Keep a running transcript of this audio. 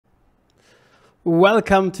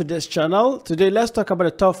Welcome to this channel. Today let's talk about the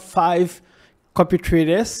top 5 copy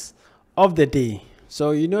traders of the day. So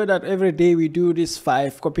you know that every day we do these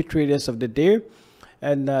 5 copy traders of the day,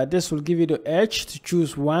 and this will give you the edge to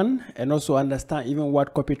choose one and also understand even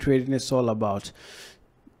what copy trading is all about.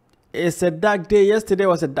 It's a dark day. Yesterday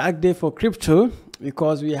was a dark day for crypto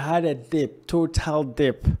because we had a dip, total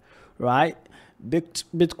dip, right?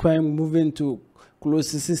 Bitcoin moving to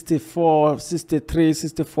close to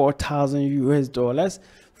 64,000 US dollars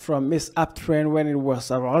from its uptrend when it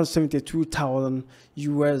was around 72,000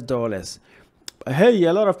 US dollars. Hey,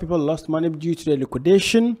 a lot of people lost money due to the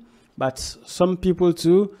liquidation, but some people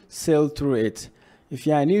too sailed through it. If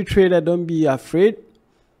you're a new trader, don't be afraid.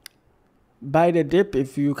 Buy the dip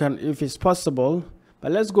if you can, if it's possible.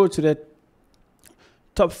 But let's go to the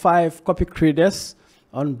top 5 copy traders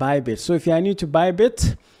on Bybit. So if you are new to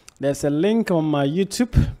Bybit, there's a link on my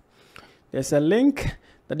YouTube. There's a link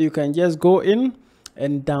that you can just go in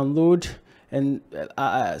and download and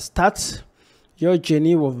start your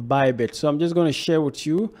journey with Bybit. So I'm just going to share with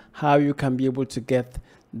you how you can be able to get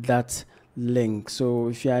that link. So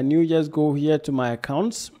if you are new, just go here to my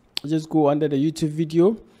accounts. Just go under the YouTube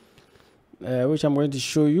video, which I'm going to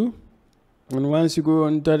show you. And once you go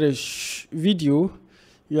under the video,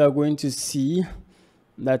 you are going to see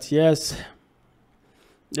that yes,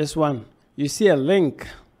 this one, you see a link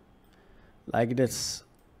like this.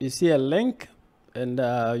 You see a link, and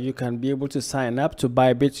you can be able to sign up to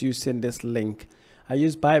Bybit using this link. I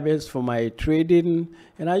use Bybit for my trading,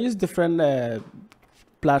 and I use different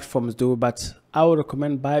platforms though, but I would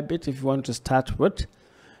recommend Bybit if you want to start with.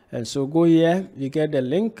 And so go here, you get the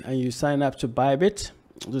link, and you sign up to Bybit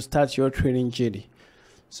to start your trading journey.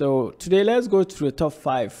 So today, let's go to the top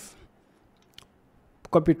 5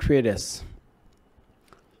 copy traders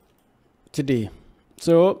today.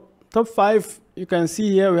 So top 5, you can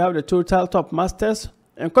see here we have the total top masters,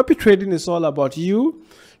 and copy trading is all about you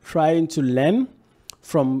trying to learn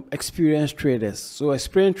from experienced traders. So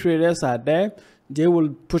experienced traders are there, they will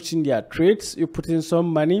put in their trades, you put in some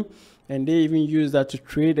money, and they even use that to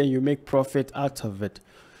trade, and you make profit out of it.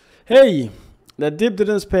 Hey, the dip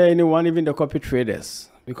didn't spare anyone, even the copy traders,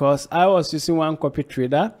 because I was using one copy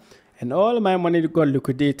trader and all my money got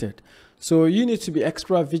liquidated. So you need to be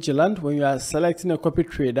extra vigilant when you are selecting a copy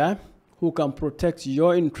trader who can protect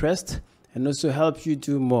your interest and also help you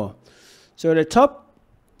do more. So the top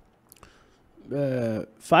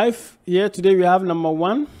 5 here today, we have number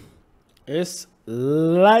 1 is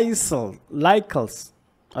Lycles.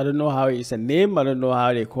 I don't know how it's a name, I don't know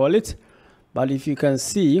how they call it, but if you can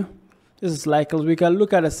see, this is Lycles. We can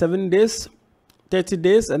look at the 7 days, 30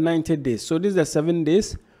 days, and 90 days. So this is the 7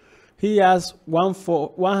 days. He has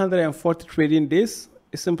 140 trading days.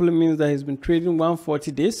 It simply means that he's been trading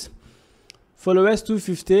 140 days. Followers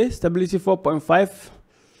 250, stability 4.5,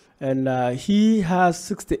 and he has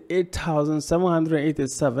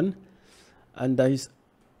 68,787 under his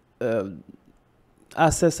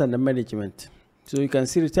assets under management. So you can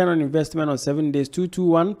see return on investment on 7 days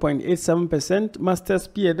 221.87%, masters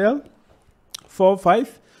PNL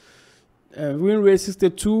 45, win rate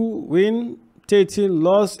 62, win 13,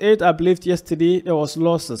 loss 8. I believe yesterday there was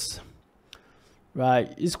losses,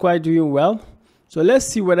 right? He's quite doing well. So let's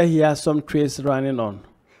see whether he has some trades running on.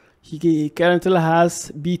 He currently has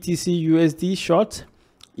BTC USD short,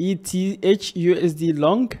 ETH USD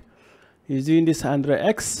long. He's doing this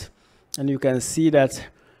 100x, and you can see that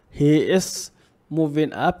he is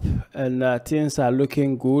moving up, and things are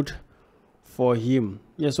looking good for him.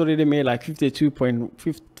 He has already made like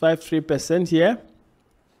 52.53% here,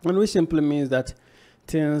 and which simply means that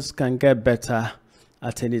things can get better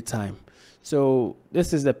at any time. So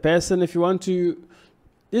this is the person. If you want to,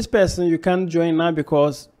 this person you can't join now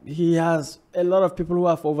because he has a lot of people who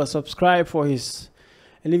have oversubscribed for his,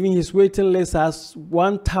 and even his waiting list has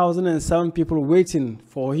 1,007 people waiting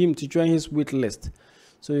for him to join his wait list.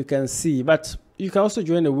 So you can see, but you can also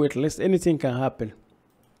join the wait list. Anything can happen.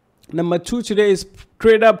 Number 2 today is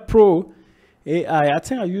Trader Pro AI. I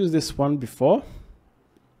think I used this one before.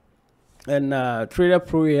 And Trader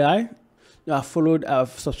Pro AI,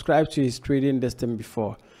 I've subscribed to his trading system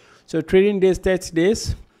before. So trading days 30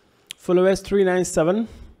 days, followers 397,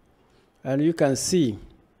 and you can see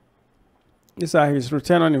these are his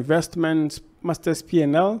return on investment, masters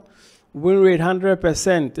PNL, win rate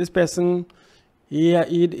 100%. This person, he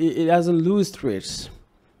doesn't lose trades.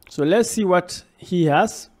 So let's see what he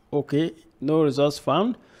has. Okay, no results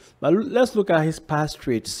found, but let's look at his past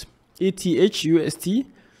trades. ETH USD.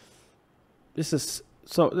 This is,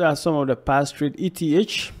 so there are some of the past trade. ETH,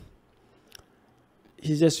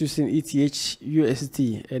 he's just using ETH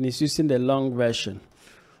USD, and he's using the long version.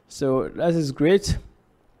 So that is great.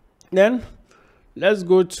 Then let's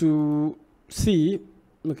go to see.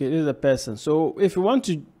 Okay, this is a person. So if you want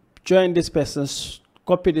to join this person,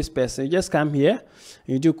 copy this person, you just come here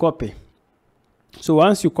and you do copy. So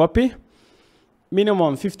once you copy,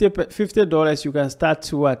 minimum $50 you can start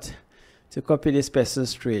to what? To copy this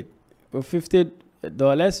person's trade. For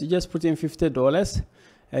 $50, you just put in $50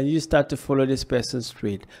 and you start to follow this person's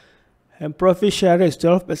trade. And profit share is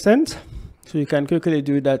 12%. So you can quickly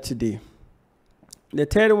do that today. The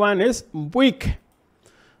third one is Bybit.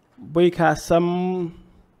 Bybit has some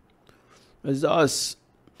results.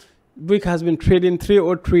 Bybit has been trading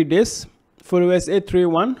 303 days. Followers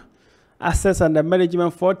 831. Assets under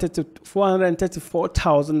management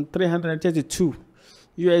 434,332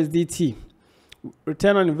 USDT.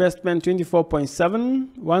 Return on investment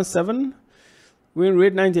 24.717. Win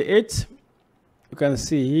rate 98. You can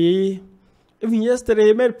see even yesterday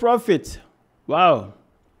he made profit. Wow.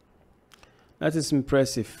 That is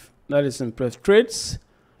impressive. That is impressive. Trades.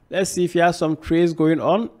 Let's see if he has some trades going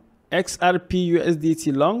on. XRP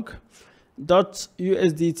USDT long.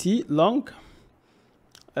 .USDT long.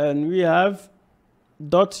 And we have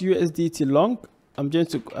 .USDT long. I'm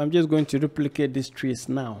just going to replicate these trades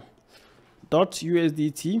now.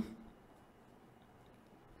 .USDT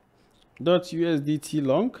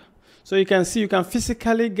long. So you can see you can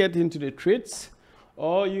physically get into the trades,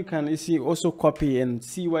 or you can also copy and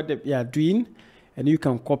see what they are doing, and you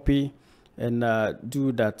can copy and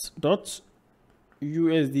do that.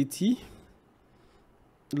 .USDT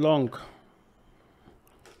long.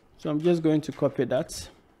 So I'm just going to copy that.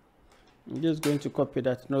 I'm just going to copy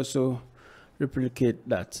that and also replicate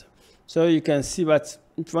that. So you can see that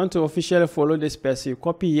if you want to officially follow this person, you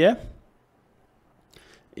copy here.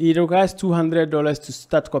 It requires $200 to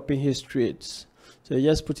start copying his trades. So you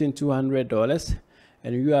just put in $200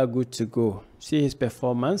 and you are good to go. See his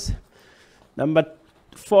performance. Number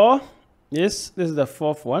 4, yes, this is the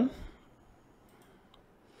 4th one.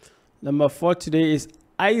 Number 4 today is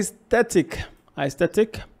Aesthetic.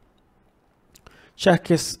 Check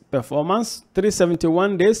his performance,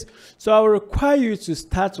 371 days. So I will require you to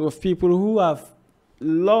start with people who have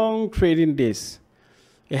long trading days.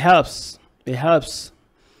 It helps. It helps.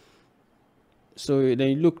 So then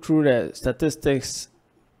you look through the statistics,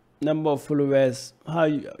 number of followers, how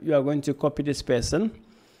you are going to copy this person.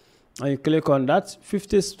 And you click on that.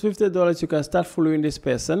 $50 you can start following this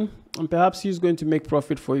person. And perhaps he's going to make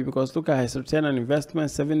profit for you, because look at his return on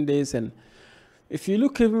investment, 7 days. And if you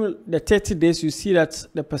look at the 30 days, you see that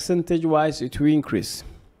the percentage wise it will increase.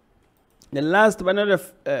 The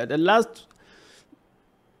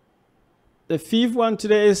 5th one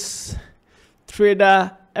today is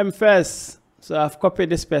Trader MFS. So I've copied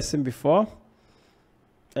this person before,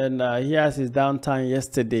 and he has his downtime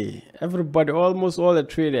yesterday. Everybody, almost all the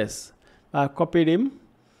traders, I copied him.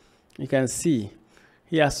 You can see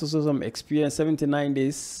he has also some experience, 79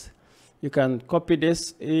 days. You can copy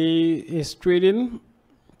this. He's trading,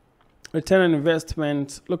 return on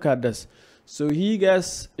investment. Look at this. So he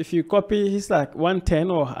gets, if you copy, he's like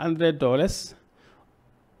 $110 or $100.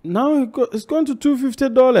 Now it's going to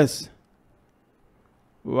 $250.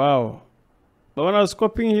 Wow. But when I was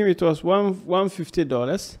copying him, it was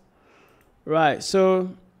 $150. Right.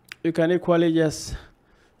 So you can equally just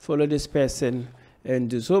follow this person and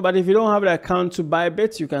do so. But if you don't have an account to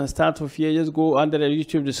Bybit, you can start with here. Just go under the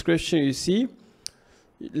YouTube description. You see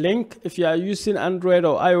link. If you are using Android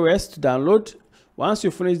or iOS to download, once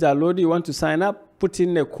you finish downloading, you want to sign up, put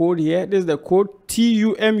in the code here. This is the code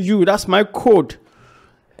TUMU. That's my code,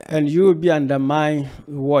 and you will be under my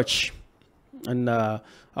watch. And I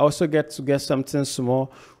also get to get something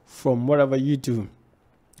small from whatever you do.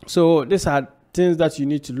 So these are things that you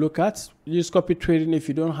need to look at. Use copy trading if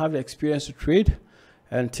you don't have the experience to trade,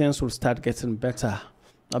 and things will start getting better.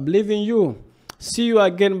 I believe in you. See you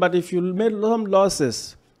again. But if you made some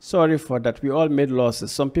losses, sorry for that. We all made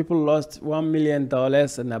losses. Some people lost $1 million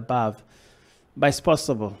and above, but it's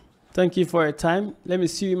possible. Thank you for your time. Let me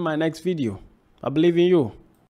see you in my next video. I believe in you.